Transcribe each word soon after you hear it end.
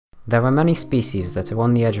There are many species that are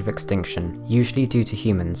on the edge of extinction, usually due to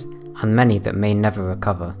humans, and many that may never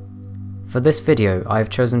recover. For this video, I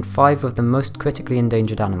have chosen 5 of the most critically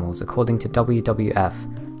endangered animals according to WWF,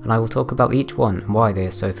 and I will talk about each one and why they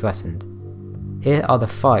are so threatened. Here are the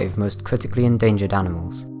 5 most critically endangered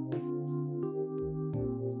animals.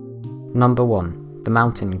 Number 1. The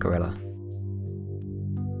mountain gorilla.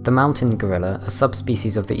 The mountain gorilla, a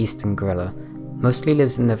subspecies of the eastern gorilla, mostly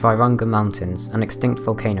lives in the Virunga Mountains, an extinct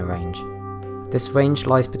volcano range. This range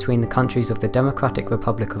lies between the countries of the Democratic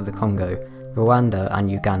Republic of the Congo, Rwanda and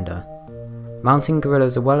Uganda. Mountain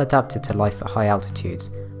gorillas are well adapted to life at high altitudes,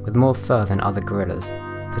 with more fur than other gorillas,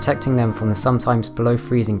 protecting them from the sometimes below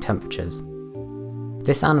freezing temperatures.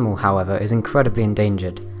 This animal, however, is incredibly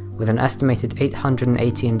endangered, with an estimated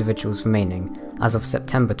 880 individuals remaining as of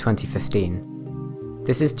September 2015.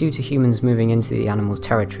 This is due to humans moving into the animal's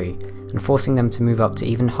territory and forcing them to move up to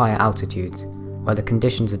even higher altitudes, where the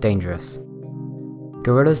conditions are dangerous.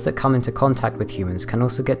 Gorillas that come into contact with humans can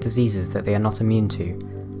also get diseases that they are not immune to,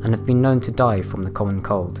 and have been known to die from the common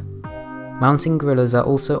cold. Mountain gorillas are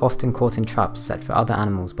also often caught in traps set for other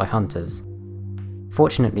animals by hunters.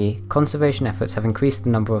 Fortunately, conservation efforts have increased the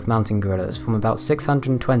number of mountain gorillas from about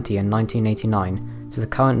 620 in 1989 to the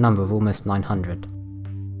current number of almost 900.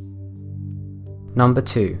 Number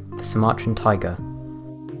 2. The Sumatran tiger.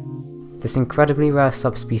 This incredibly rare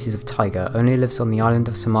subspecies of tiger only lives on the island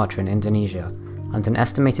of Sumatra in Indonesia, and an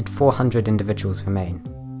estimated 400 individuals remain.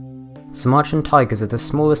 Sumatran tigers are the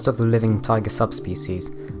smallest of the living tiger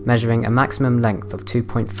subspecies, measuring a maximum length of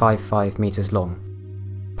 2.55 meters long.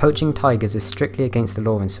 Poaching tigers is strictly against the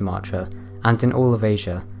law in Sumatra, and in all of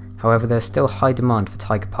Asia, however there is still high demand for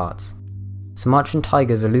tiger parts. Sumatran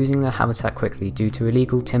tigers are losing their habitat quickly due to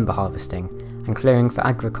illegal timber harvesting and clearing for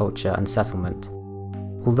agriculture and settlement.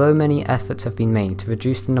 Although many efforts have been made to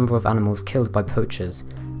reduce the number of animals killed by poachers,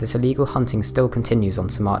 this illegal hunting still continues on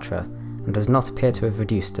Sumatra, and does not appear to have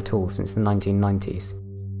reduced at all since the 1990s.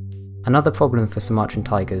 Another problem for Sumatran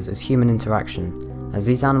tigers is human interaction, as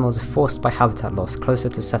these animals are forced by habitat loss closer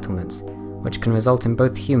to settlements, which can result in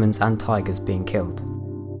both humans and tigers being killed.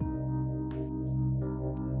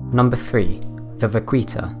 Number 3. The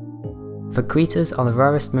vaquita. Vaquitas are the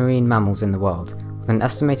rarest marine mammals in the world, with an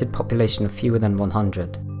estimated population of fewer than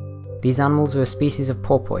 100. These animals are a species of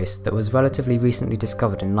porpoise that was relatively recently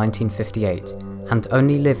discovered in 1958, and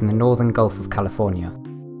only live in the northern Gulf of California.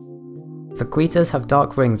 Vaquitas have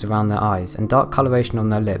dark rings around their eyes and dark coloration on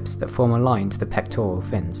their lips that form a line to the pectoral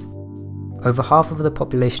fins. Over half of the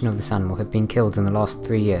population of this animal have been killed in the last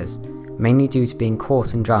 3 years, mainly due to being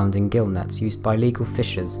caught and drowned in gill nets used by legal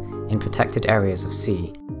fishers in protected areas of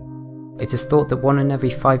sea. It is thought that 1 in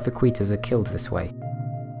every 5 vaquitas are killed this way.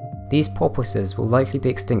 These porpoises will likely be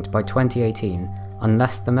extinct by 2018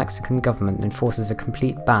 unless the Mexican government enforces a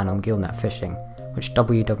complete ban on gillnet fishing, which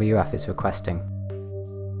WWF is requesting.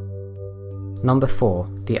 Number 4.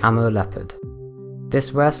 The Amur leopard.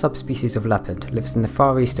 This rare subspecies of leopard lives in the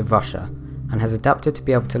far east of Russia and has adapted to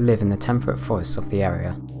be able to live in the temperate forests of the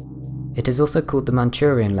area. It is also called the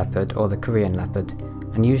Manchurian leopard or the Korean leopard,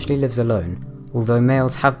 and usually lives alone, although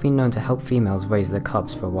males have been known to help females raise their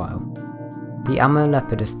cubs for a while. The Amur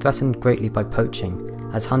leopard is threatened greatly by poaching,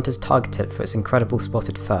 as hunters target it for its incredible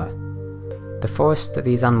spotted fur. The forests that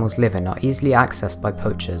these animals live in are easily accessed by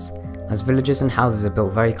poachers, as villages and houses are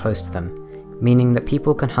built very close to them, meaning that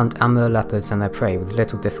people can hunt Amur leopards and their prey with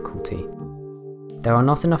little difficulty. There are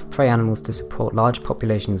not enough prey animals to support large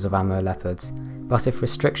populations of Amur leopards, but if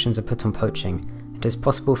restrictions are put on poaching, it is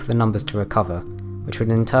possible for the numbers to recover, which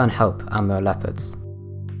would in turn help Amur leopards.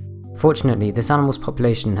 Fortunately, this animal's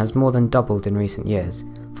population has more than doubled in recent years,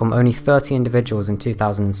 from only 30 individuals in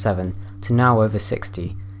 2007 to now over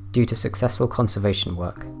 60, due to successful conservation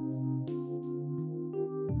work.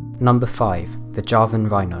 Number 5. The Javan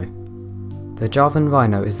rhino. The Javan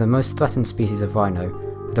rhino is the most threatened species of rhino,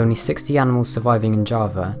 with only 60 animals surviving in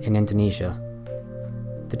Java in Indonesia.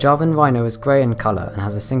 The Javan rhino is grey in colour and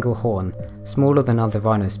has a single horn, smaller than other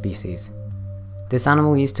rhino species. This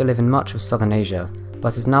animal used to live in much of southern Asia,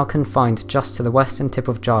 but is now confined just to the western tip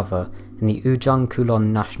of Java in the Ujung Kulon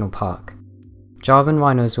National Park. Javan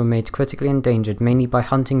rhinos were made critically endangered mainly by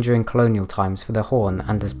hunting during colonial times for their horn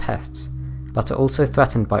and as pests, but are also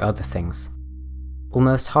threatened by other things.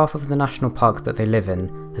 Almost half of the national park that they live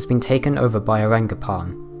in has been taken over by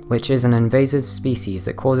orangutan, which is an invasive species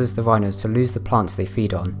that causes the rhinos to lose the plants they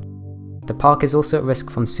feed on. The park is also at risk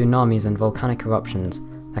from tsunamis and volcanic eruptions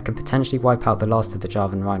that could potentially wipe out the last of the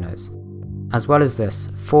Javan rhinos. As well as this,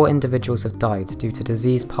 4 individuals have died due to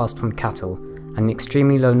disease passed from cattle, and the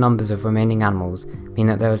extremely low numbers of remaining animals mean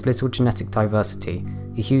that there is little genetic diversity,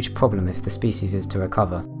 a huge problem if the species is to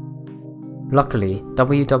recover. Luckily,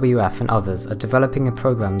 WWF and others are developing a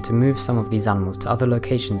program to move some of these animals to other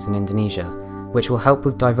locations in Indonesia, which will help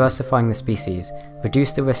with diversifying the species,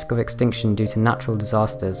 reduce the risk of extinction due to natural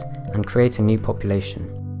disasters, and create a new population.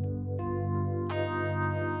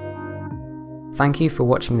 Thank you for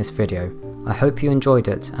watching this video. I hope you enjoyed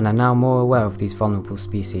it and are now more aware of these vulnerable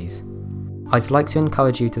species. I'd like to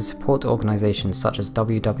encourage you to support organisations such as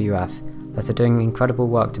WWF that are doing incredible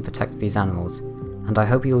work to protect these animals, and I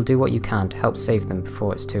hope you will do what you can to help save them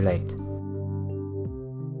before it's too late.